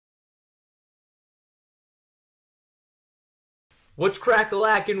What's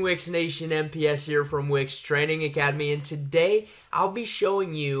crack-a-lackin', Wix Nation? MPS here from Wix Training Academy, and today I'll be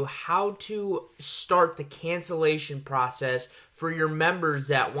showing you how to start the cancellation process for your members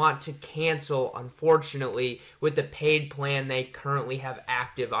that want to cancel, unfortunately, with the paid plan they currently have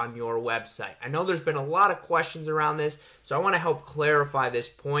active on your website. I know there's been a lot of questions around this, so I want to help clarify this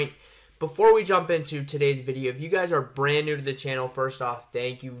point. Before we jump into today's video, if you guys are brand new to the channel, first off,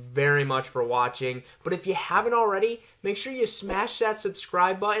 thank you very much for watching. But if you haven't already, make sure you smash that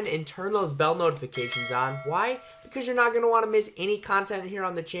subscribe button and turn those bell notifications on. Why? Because you're not going to want to miss any content here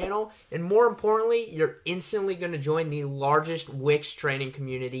on the channel. And more importantly, you're instantly going to join the largest Wix training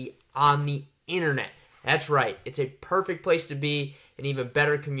community on the internet. That's right. It's a perfect place to be, an even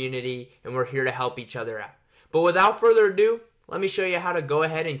better community, and we're here to help each other out. But without further ado, let me show you how to go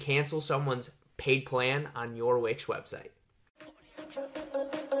ahead and cancel someone's paid plan on your Wix website.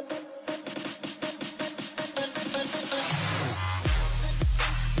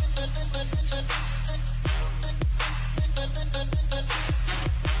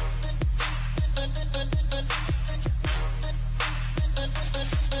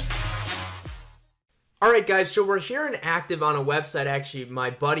 Alright guys, so we're here and active on a website actually my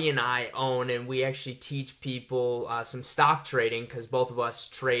buddy and I own, and we actually teach people some stock trading because both of us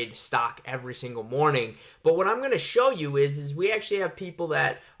trade stock every single morning. But what I'm going to show you is we actually have people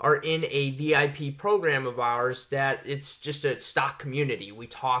that are in a VIP program of ours that it's just a stock community. We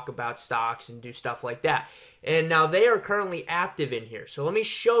talk about stocks and do stuff like that. And now they are currently active in here. So let me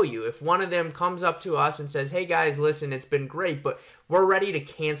show you if one of them comes up to us and says, hey guys, listen, it's been great, but we're ready to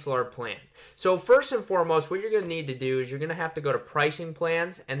cancel our plan. So first and foremost, what you're going to need to do is you're going to have to go to pricing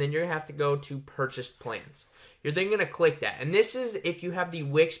plans, and then you're going to have to go to purchased plans. You're then going to click that. And this is if you have the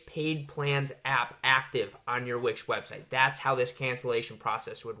Wix Paid Plans app active on your Wix website. That's how this cancellation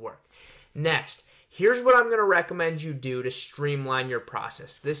process would work. Next, here's what I'm going to recommend you do to streamline your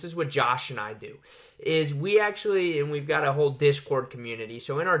process. This is what Josh and I do. Is we actually, and we've got a whole Discord community.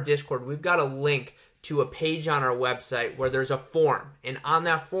 So in our Discord, we've got a link to a page on our website where there's a form. And on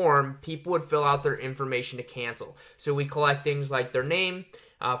that form, people would fill out their information to cancel. So we collect things like their name,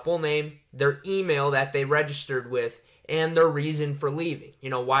 full name, their email that they registered with, and their reason for leaving.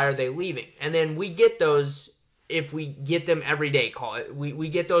 You know, why are they leaving? And then we get those. If we get them every day, we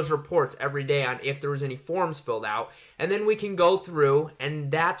get those reports every day on if there was any forms filled out, and then we can go through,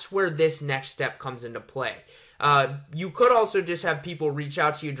 and that's where this next step comes into play. You could also just have people reach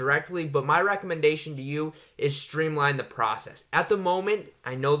out to you directly, but my recommendation to you is streamline the process. At the moment,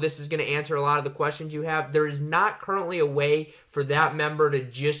 I know this is going to answer a lot of the questions you have. There is not currently a way for that member to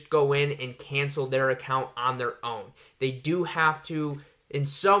just go in and cancel their account on their own. They do have to, in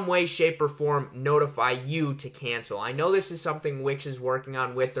some way, shape, or form, notify you to cancel. I know this is something Wix is working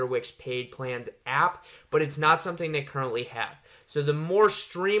on with their Wix Paid Plans app, but it's not something they currently have. So the more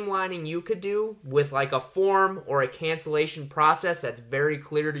streamlining you could do with like a form or a cancellation process that's very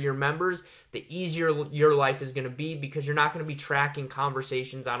clear to your members, the easier your life is going to be, because you're not going to be tracking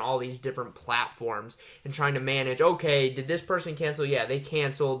conversations on all these different platforms and trying to manage, okay, did this person cancel? Yeah, they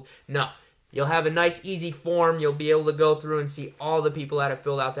canceled. No. You'll have a nice, easy form. You'll be able to go through and see all the people that have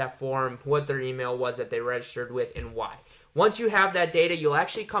filled out that form, what their email was that they registered with, and why. Once you have that data, you'll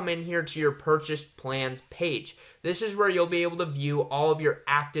actually come in here to your purchased plans page. This is where you'll be able to view all of your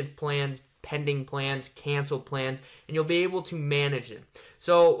active plans, pending plans, canceled plans, and you'll be able to manage them.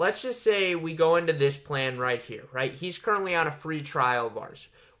 So let's just say we go into this plan right here, right? He's currently on a free trial of ours.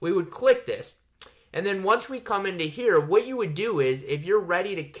 We would click this. And then once we come into here, what you would do is, if you're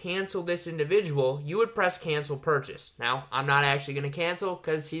ready to cancel this individual, you would press cancel purchase. Now, I'm not actually going to cancel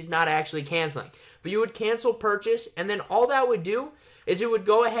because he's not actually canceling. But you would cancel purchase, and then all that would do is it would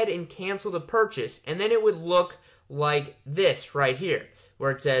go ahead and cancel the purchase. And then it would look like this right here,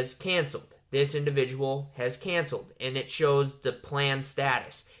 where it says canceled. This individual has canceled, and it shows the plan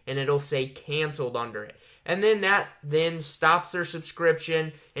status, and it'll say canceled under it. And then that then stops their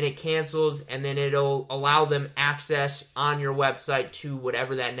subscription, and it cancels, and then it'll allow them access on your website to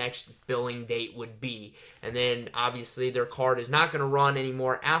whatever that next billing date would be. And then obviously their card is not going to run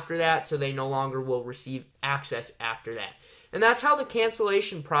anymore after that, so they no longer will receive access after that. And that's how the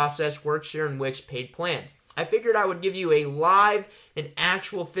cancellation process works here in Wix Paid Plans. I figured I would give you a live and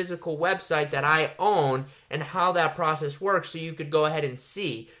actual physical website that I own and how that process works so you could go ahead and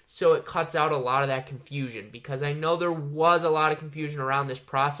see. So it cuts out a lot of that confusion, because I know there was a lot of confusion around this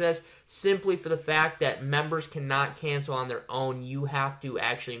process simply for the fact that members cannot cancel on their own. You have to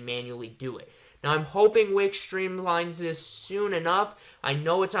actually manually do it. Now, I'm hoping Wix streamlines this soon enough. I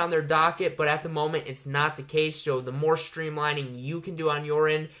know it's on their docket, but at the moment, it's not the case. So the more streamlining you can do on your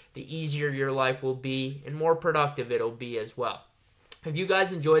end, the easier your life will be and more productive it'll be as well. If you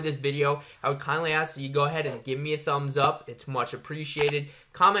guys enjoyed this video, I would kindly ask that you go ahead and give me a thumbs up. It's much appreciated.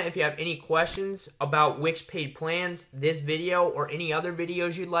 Comment if you have any questions about Wix Paid Plans, this video, or any other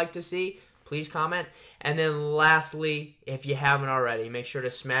videos you'd like to see. Please comment. And then lastly, if you haven't already, make sure to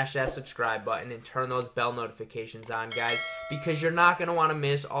smash that subscribe button and turn those bell notifications on, guys, because you're not going to want to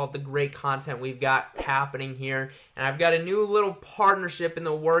miss all of the great content we've got happening here. And I've got a new little partnership in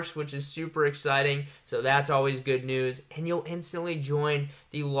the works, which is super exciting, so that's always good news. And you'll instantly join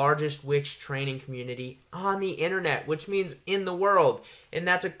the largest Wix training community on the internet, which means in the world. And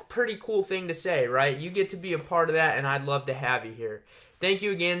that's a pretty cool thing to say, right? You get to be a part of that, and I'd love to have you here. Thank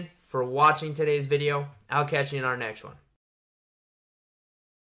you again for watching today's video. I'll catch you in our next one.